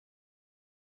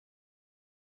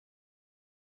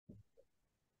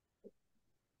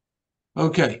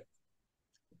Okay,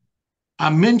 I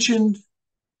mentioned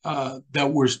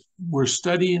that we're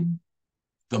studying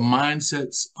the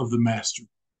mindsets of the master.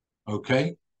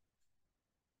 Okay,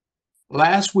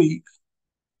 last week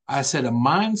I said a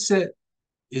mindset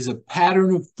is a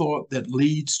pattern of thought that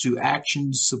leads to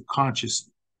actions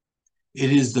subconsciously.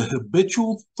 It is the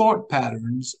habitual thought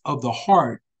patterns of the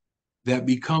heart that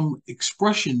become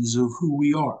expressions of who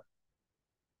we are.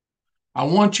 I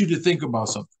want you to think about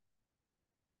something.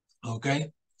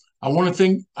 Okay, I want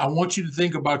you to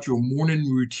think about your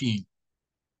morning routine.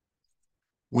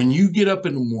 When you get up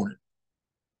in the morning,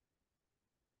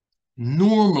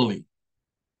 normally,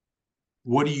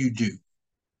 what do you do?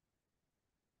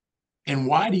 And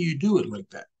why do you do it like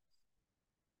that?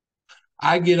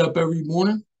 I get up every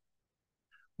morning.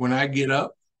 When I get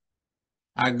up,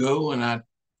 I go and I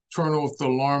turn off the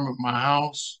alarm at my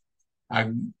house.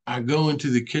 I I go into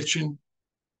the kitchen.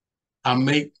 I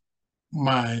make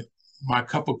my my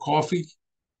cup of coffee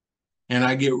and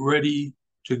I get ready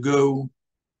to go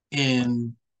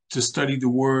and to study the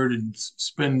word and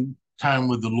spend time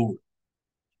with the Lord.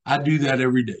 I do that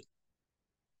every day.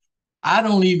 I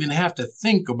don't even have to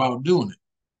think about doing it.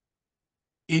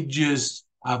 It just,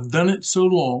 I've done it so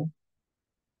long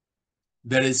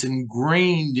that it's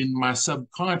ingrained in my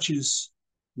subconscious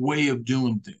way of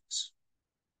doing things.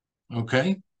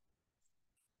 Okay.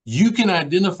 You can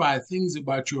identify things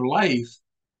about your life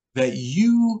that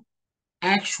you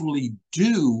actually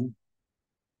do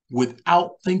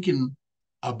without thinking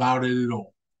about it at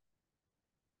all.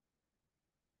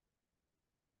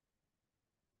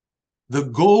 The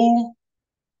goal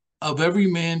of every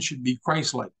man should be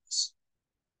Christ-likeness.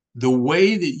 The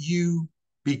way that you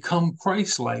become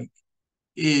Christ-like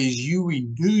is you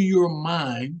renew your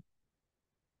mind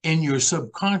and your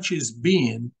subconscious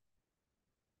being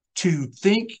to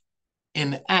think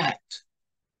and act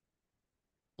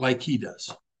like he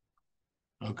does.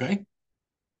 Okay.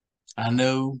 I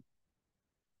know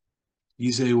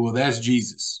you say, well, that's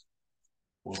Jesus.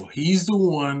 Well, he's the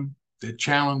one that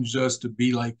challenged us to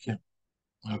be like him.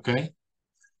 Okay.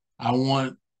 I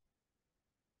want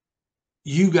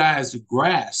you guys to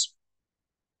grasp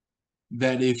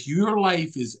that if your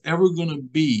life is ever going to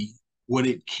be what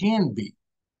it can be,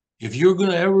 if you're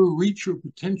going to ever reach your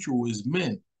potential as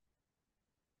men,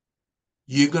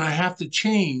 you're going to have to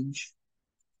change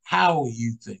how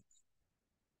you think.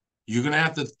 You're going to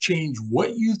have to change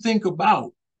what you think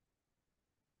about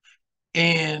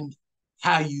and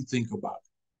how you think about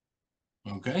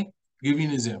it. Okay? I'll give you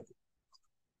an example.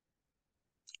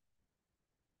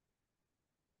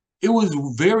 It was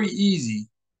very easy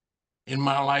in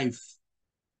my life.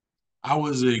 I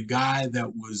was a guy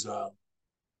that was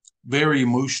very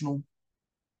emotional,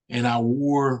 and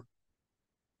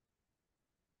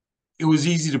it was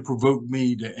easy to provoke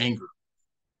me to anger.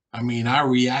 I mean, I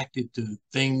reacted to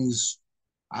things.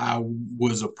 I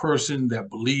was a person that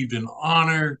believed in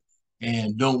honor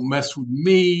and don't mess with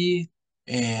me,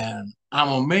 and I'm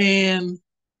a man,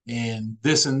 and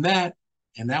this and that.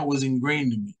 And that was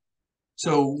ingrained in me.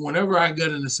 So whenever I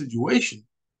got in a situation,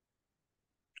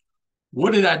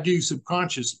 what did I do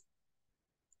subconsciously?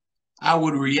 I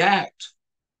would react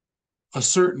a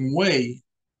certain way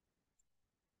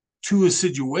to a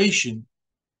situation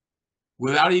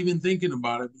without even thinking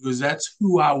about it because that's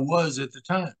who I was at the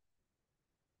time.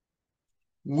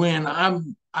 When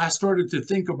I started to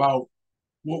think about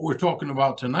what we're talking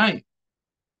about tonight,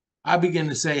 I began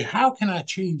to say, how can I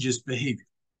change this behavior?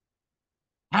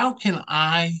 How can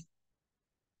I,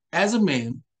 as a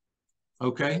man,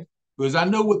 okay, because I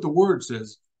know what the word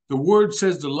says. The word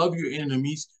says to love your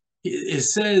enemies. It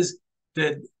says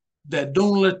that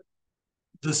don't let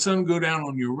the sun go down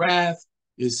on your wrath.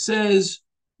 It says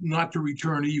not to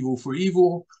return evil for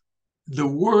evil. The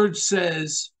word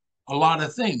says a lot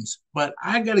of things, but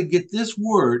I got to get this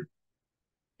word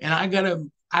and I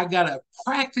gotta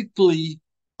practically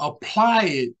apply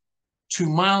it to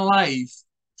my life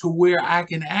to where I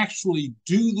can actually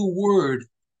do the word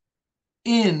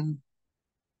in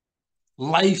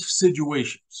life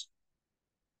situations.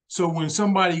 So when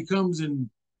somebody comes and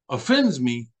offends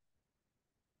me,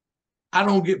 I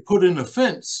don't get put in a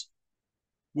fence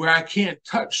where I can't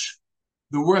touch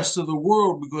the rest of the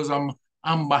world because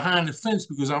I'm behind the fence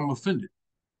because I'm offended.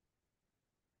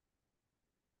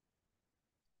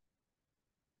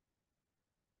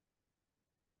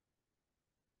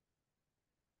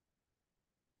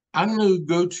 I'm going to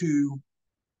go to,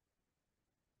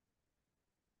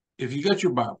 if you got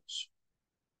your Bibles,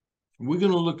 we're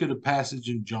going to look at a passage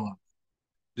in John.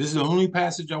 This is the only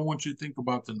passage I want you to think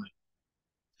about tonight.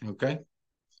 Okay?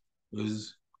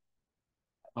 Because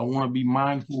I want to be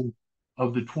mindful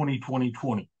of the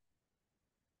 2020.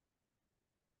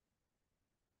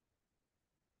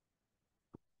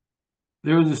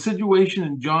 There was a situation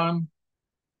in John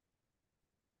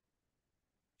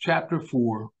chapter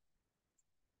 4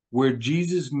 where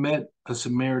Jesus met a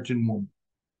Samaritan woman.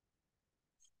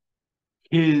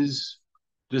 His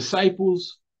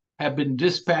disciples had been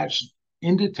dispatched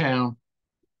into town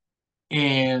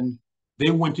and they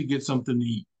went to get something to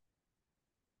eat.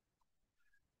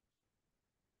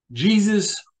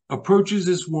 Jesus approaches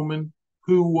this woman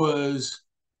who was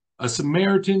a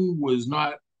Samaritan, was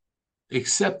not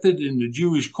accepted in the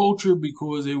Jewish culture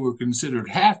because they were considered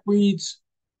half-breeds.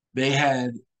 They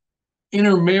had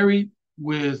intermarried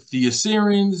with the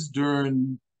Assyrians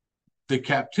during the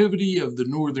captivity of the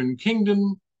northern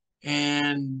kingdom,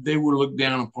 and they were looked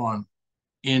down upon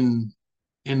in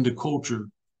the culture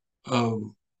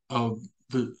of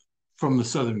the from the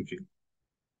southern kingdom.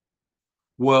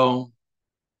 Well,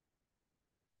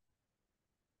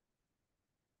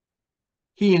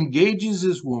 he engages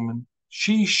this woman.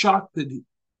 She's shocked that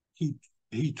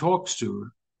he talks to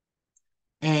her,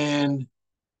 and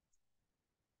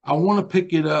I want to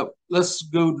pick it up. Let's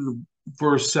go to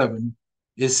verse 7.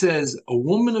 It says, a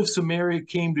woman of Samaria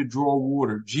came to draw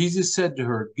water. Jesus said to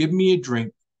her, give me a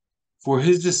drink, for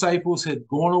his disciples had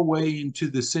gone away into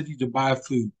the city to buy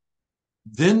food.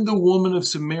 Then the woman of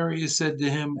Samaria said to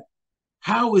him,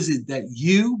 how is it that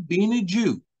you, being a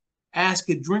Jew, ask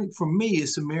a drink from me, a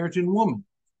Samaritan woman?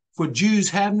 For Jews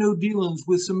have no dealings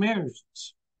with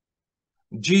Samaritans.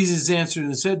 Jesus answered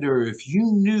and said to her, if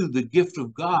you knew the gift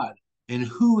of God and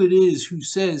who it is who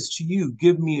says to you,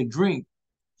 give me a drink,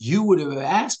 you would have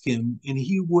asked him and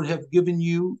he would have given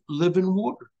you living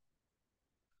water.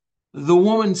 The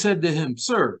woman said to him,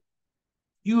 sir,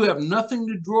 you have nothing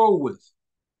to draw with,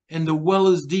 and the well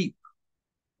is deep.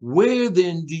 Where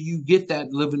then do you get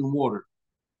that living water?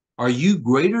 Are you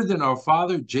greater than our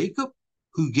father Jacob,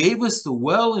 who gave us the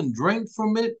well and drank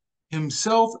from it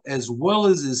himself, as well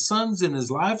as his sons and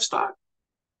his livestock?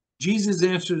 Jesus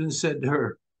answered and said to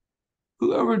her,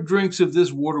 whoever drinks of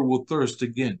this water will thirst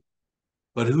again,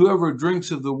 but whoever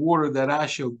drinks of the water that I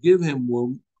shall give him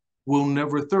will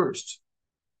never thirst.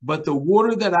 But the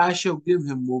water that I shall give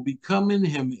him will become in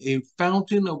him a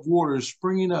fountain of water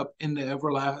springing up into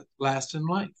everlasting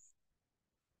life.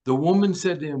 The woman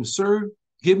said to him, sir,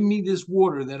 give me this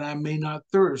water that I may not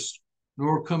thirst,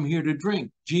 nor come here to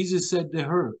drink. Jesus said to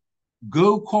her,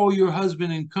 go call your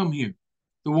husband and come here.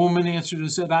 The woman answered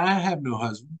and said, I have no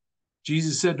husband.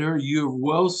 Jesus said to her, you have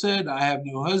well said, I have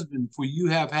no husband, for you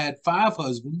have had 5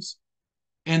 husbands,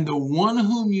 and the one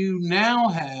whom you now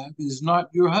have is not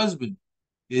your husband.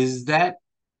 Is that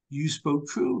you spoke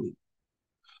truly?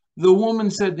 The woman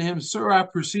said to him, sir, I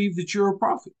perceive that you're a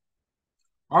prophet.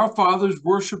 Our fathers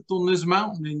worshipped on this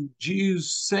mountain, and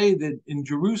Jews say that in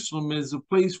Jerusalem is a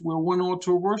place where one ought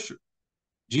to worship.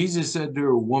 Jesus said to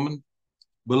her, woman,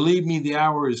 believe me, the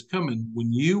hour is coming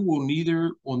when you will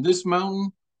neither on this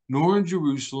mountain nor in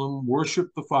Jerusalem worship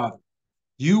the Father.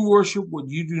 You worship what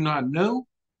you do not know.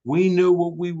 We know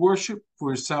what we worship,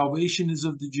 for salvation is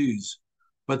of the Jews.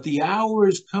 But the hour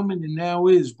is coming, and now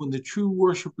is, when the true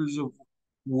worshipers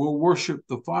will worship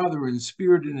the Father in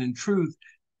spirit and in truth,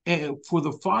 and for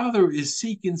the Father is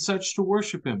seeking such to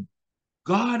worship him.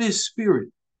 God is spirit,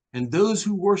 and those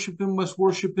who worship him must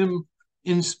worship him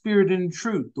in spirit and in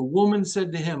truth. The woman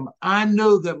said to him, I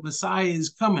know that Messiah is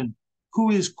coming,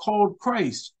 who is called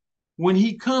Christ. When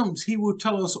he comes, he will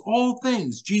tell us all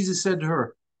things. Jesus said to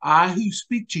her, I who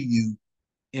speak to you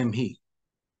am he.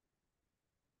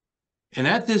 And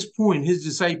at this point, his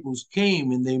disciples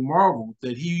came, and they marveled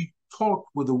that he talked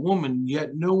with a woman,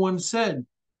 yet no one said,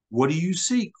 what do you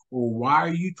seek? Or why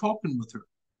are you talking with her?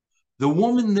 The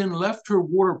woman then left her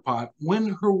water pot,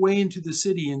 went her way into the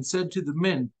city, and said to the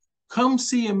men, come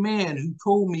see a man who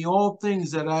told me all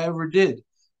things that I ever did.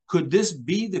 Could this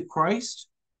be the Christ?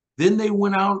 Then they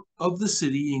went out of the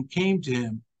city and came to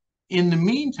him. In the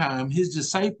meantime, his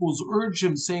disciples urged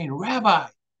him, saying, Rabbi,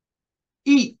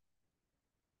 eat.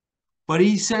 But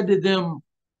he said to them,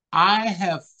 I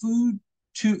have food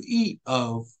to eat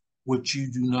of which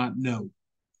you do not know.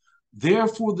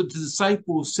 Therefore the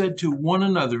disciples said to one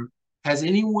another, has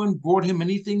anyone brought him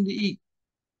anything to eat?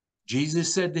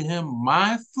 Jesus said to him,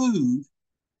 my food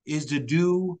is to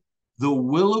do the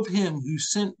will of him who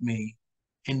sent me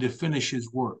and to finish his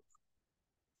work.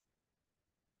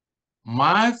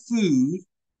 My food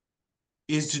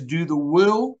is to do the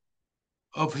will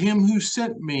of him who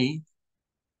sent me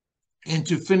and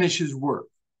to finish his work.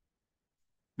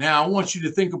 Now, I want you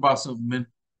to think about something, man.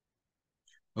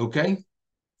 Okay?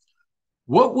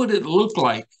 What would it look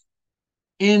like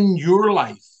in your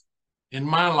life, in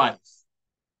my life,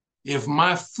 if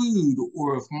my food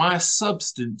or if my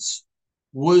substance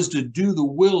was to do the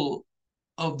will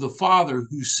of the Father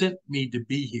who sent me to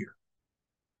be here.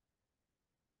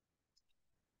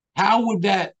 How would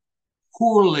that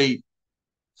correlate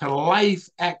to life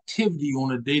activity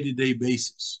on a day-to-day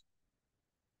basis?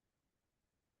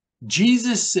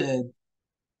 Jesus said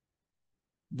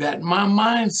that my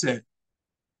mindset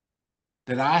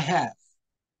that I have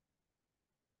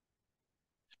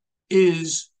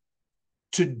is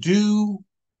to do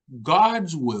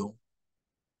God's will,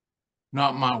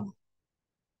 not my will.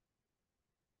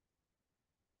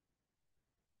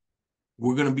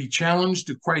 We're going to be challenged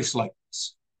to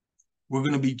Christ-likeness. We're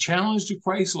going to be challenged to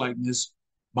Christ-likeness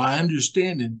by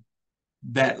understanding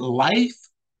that life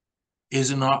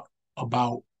is not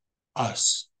about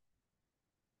us.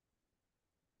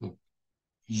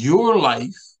 Your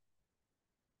life,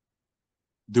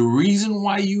 the reason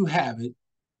why you have it,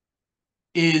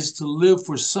 is to live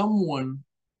for someone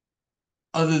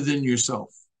other than yourself.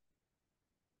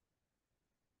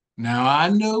 Now, I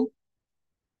know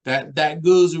that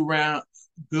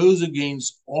goes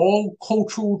against all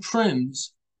cultural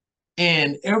trends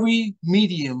and every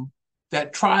medium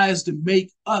that tries to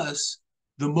make us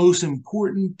the most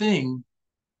important thing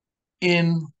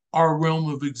in our realm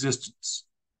of existence.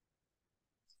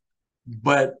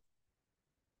 But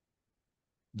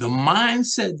the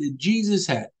mindset that Jesus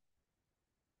had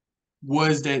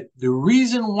was that the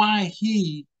reason why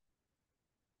he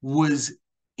was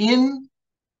in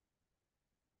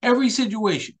every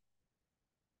situation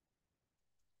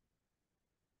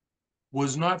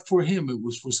was not for him, it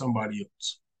was for somebody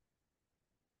else.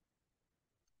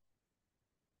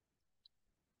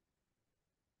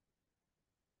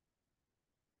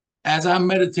 As I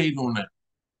meditate on that,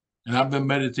 and I've been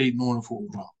meditating on it for a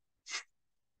while,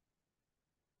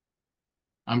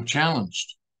 I'm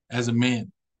challenged as a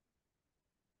man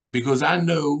because I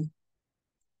know,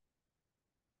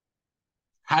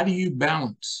 how do you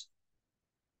balance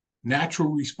natural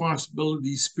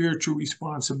responsibilities, spiritual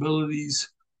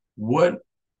responsibilities? What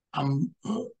I'm,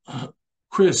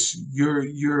 Chris,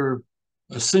 you're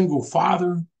a single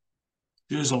father.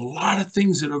 There's a lot of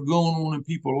things that are going on in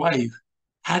people's life.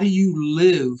 How do you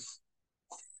live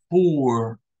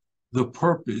for the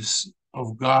purpose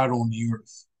of God on the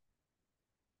earth?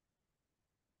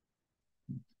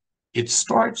 It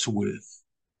starts with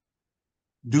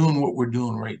doing what we're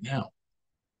doing right now.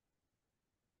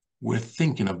 We're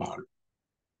thinking about it.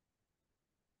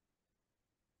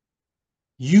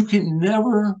 You can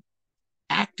never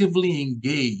actively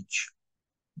engage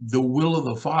the will of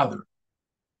the Father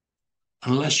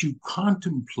unless you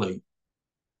contemplate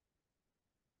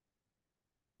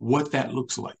what that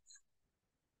looks like.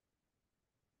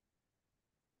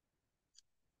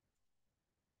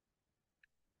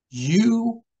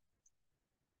 You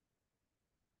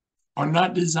are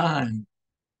not designed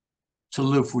to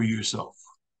live for yourself.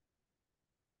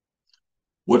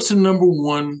 What's the number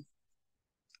one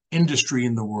industry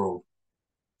in the world?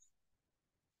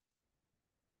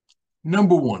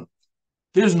 Number one.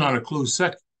 There's not a close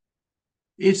second.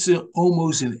 It's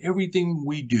almost in everything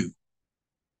we do.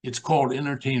 It's called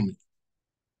entertainment.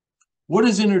 What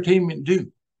does entertainment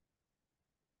do?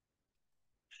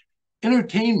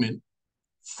 Entertainment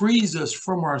frees us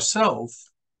from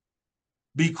ourselves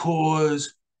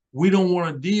because we don't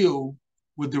want to deal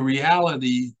with the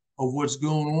reality of what's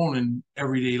going on in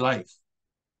everyday life.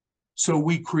 So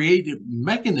we created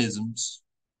mechanisms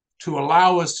to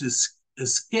allow us to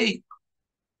escape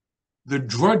the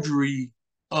drudgery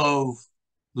of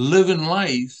living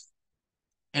life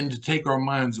and to take our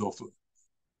minds off of it.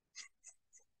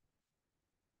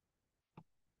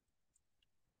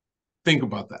 Think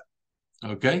about that,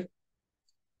 okay?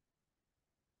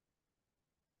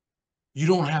 You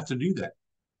don't have to do that.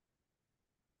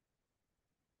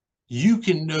 You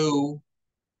can know,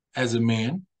 as a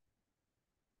man,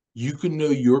 you can know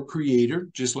your creator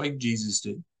just like Jesus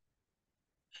did.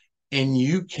 And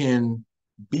you can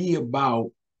be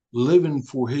about living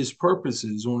for his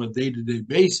purposes on a day-to-day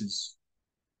basis.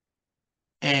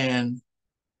 And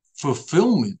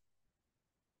fulfillment,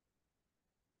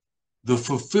 the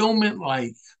fulfillment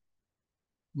like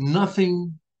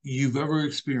nothing you've ever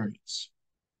experienced,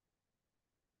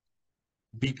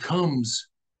 becomes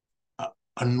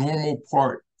a normal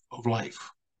part of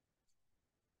life.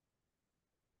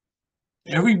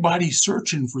 Everybody's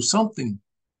searching for something,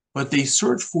 but they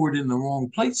search for it in the wrong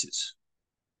places.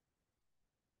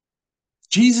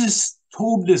 Jesus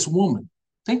told this woman,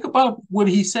 think about what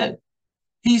he said.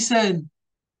 He said,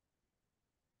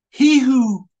 he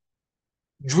who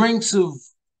drinks of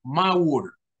my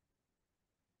water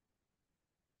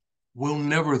will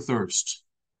never thirst.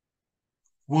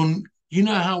 Well, you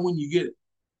know how when you get,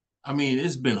 I mean,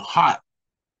 it's been hot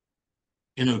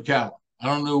in Ocala. I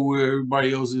don't know where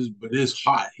everybody else is, but it's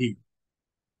hot here.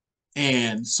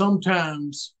 And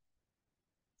sometimes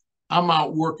I'm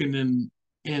out working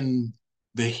in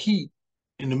the heat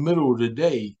in the middle of the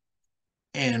day,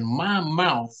 and my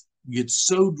mouth gets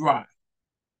so dry.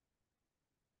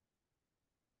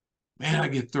 Man, I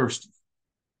get thirsty.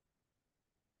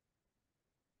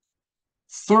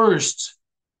 Thirst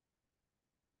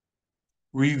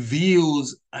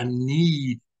reveals a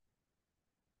need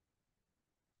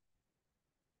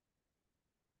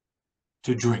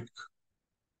to drink.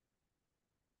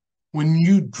 When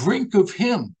you drink of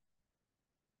him,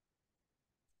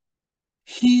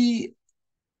 he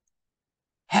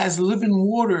has living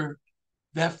water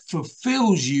that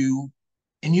fulfills you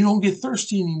and you don't get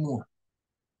thirsty anymore.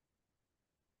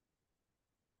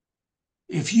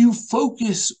 If you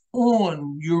focus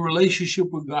on your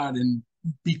relationship with God and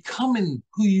becoming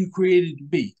who you created to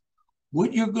be,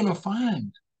 what you're going to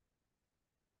find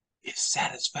is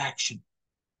satisfaction.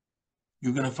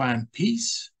 You're going to find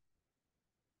peace.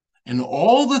 And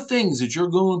all the things that you're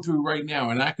going through right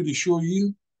now, and I could assure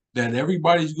you that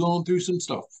everybody's going through some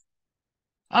stuff.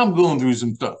 I'm going through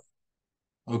some stuff.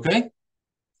 Okay?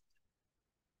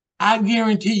 I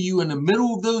guarantee you, in the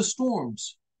middle of those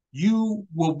storms, you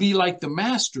will be like the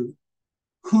master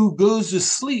who goes to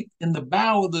sleep in the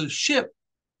bow of the ship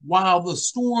while the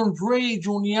storms rage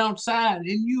on the outside,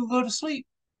 and you go to sleep.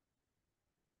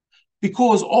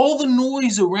 Because all the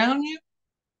noise around you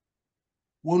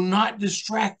will not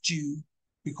distract you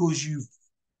because you've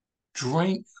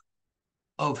drank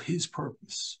of his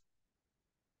purpose.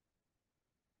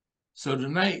 So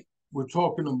tonight, we're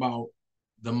talking about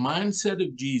the mindset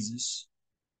of Jesus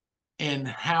and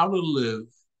how to live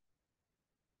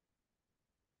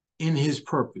in his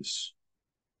purpose,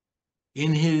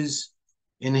 in his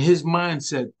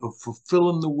mindset of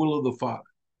fulfilling the will of the Father.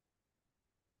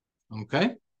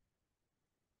 Okay?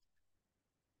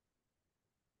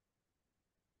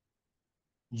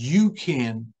 You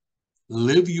can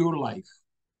live your life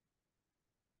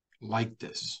like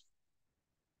this.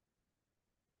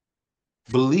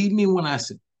 Believe me when I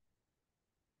say,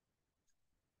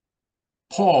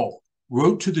 Paul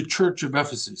wrote to the church of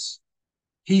Ephesus.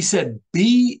 He said,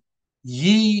 be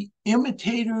ye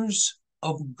imitators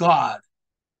of God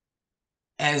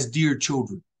as dear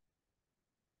children.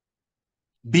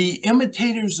 Be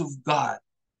imitators of God.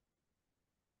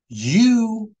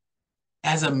 You,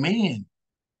 as a man,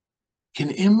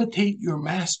 can imitate your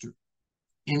master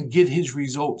and get his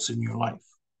results in your life.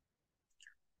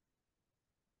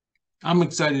 I'm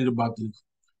excited about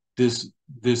this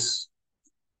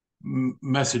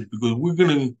message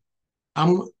because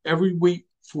I'm every week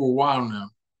for a while now,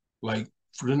 like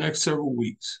for the next several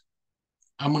weeks,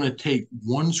 I'm going to take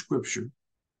one scripture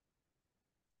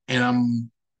and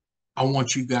I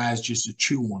want you guys just to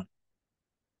chew on it.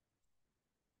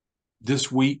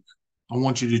 This week, I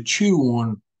want you to chew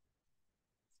on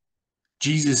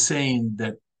Jesus saying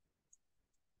that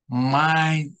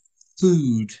my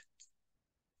food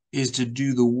is to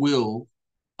do the will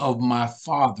of my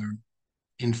Father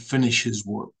and finish his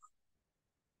work.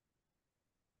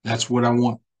 That's what I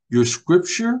want. Your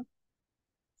scripture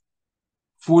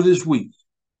for this week,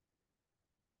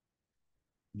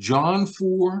 John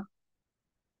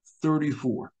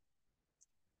 4:34.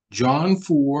 John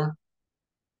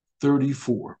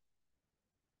 4:34.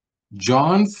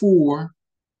 John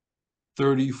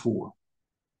 4:34.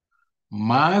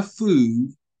 My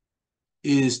food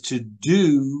is to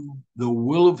do the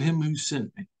will of him who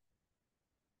sent me.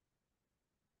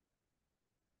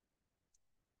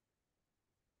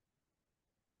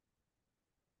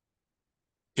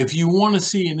 If you want to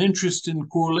see an interesting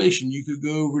correlation, you could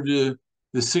go over to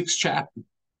the 6th chapter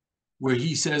where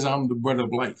he says, I'm the bread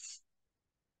of life.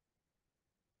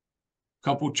 A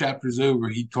couple chapters over,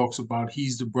 he talks about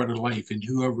he's the bread of life, and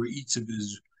whoever eats of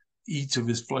his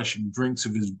flesh and drinks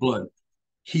of his blood.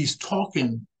 He's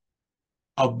talking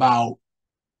about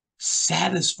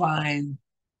satisfying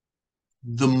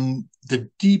the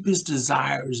deepest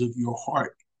desires of your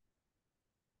heart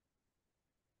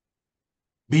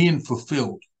being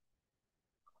fulfilled.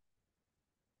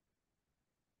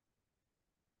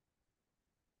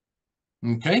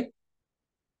 Okay?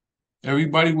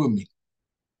 Everybody with me?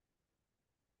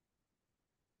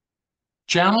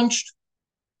 Challenged?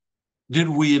 Did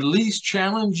we at least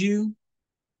challenge you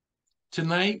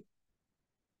tonight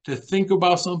to think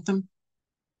about something?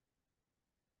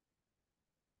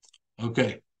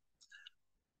 Okay.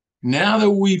 Now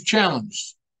that we've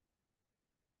challenged,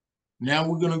 now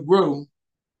we're going to grow,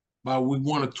 but we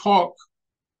want to talk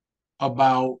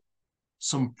about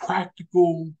some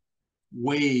practical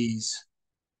ways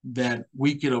that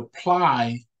we could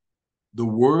apply the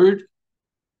word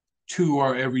to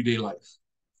our everyday life?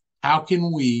 How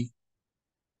can we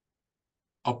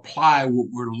apply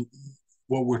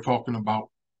what we're talking about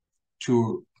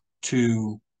to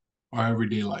our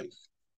everyday life?